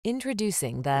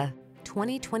Introducing the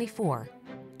 2024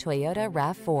 Toyota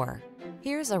RAV4.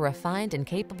 Here's a refined and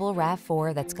capable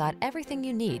RAV4 that's got everything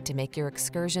you need to make your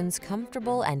excursions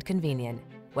comfortable and convenient.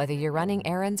 Whether you're running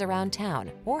errands around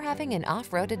town or having an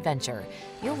off-road adventure,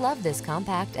 you'll love this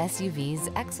compact SUV's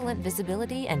excellent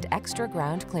visibility and extra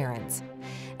ground clearance.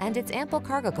 And its ample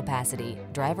cargo capacity,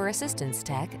 driver assistance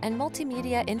tech, and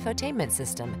multimedia infotainment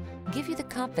system give you the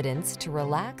confidence to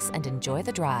relax and enjoy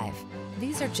the drive.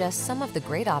 These are just some of the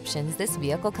great options this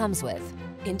vehicle comes with: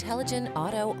 intelligent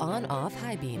auto on-off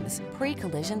high beams,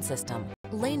 pre-collision system,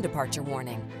 lane departure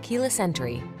warning, keyless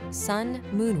entry, sun,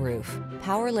 moonroof,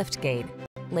 power liftgate,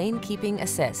 lane keeping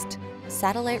assist,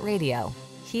 satellite radio,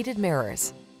 heated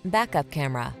mirrors, backup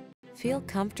camera. Feel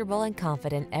comfortable and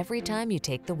confident every time you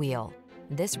take the wheel.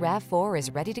 This RAV4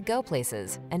 is ready to go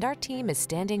places, and our team is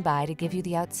standing by to give you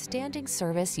the outstanding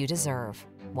service you deserve.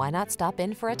 Why not stop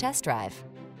in for a test drive?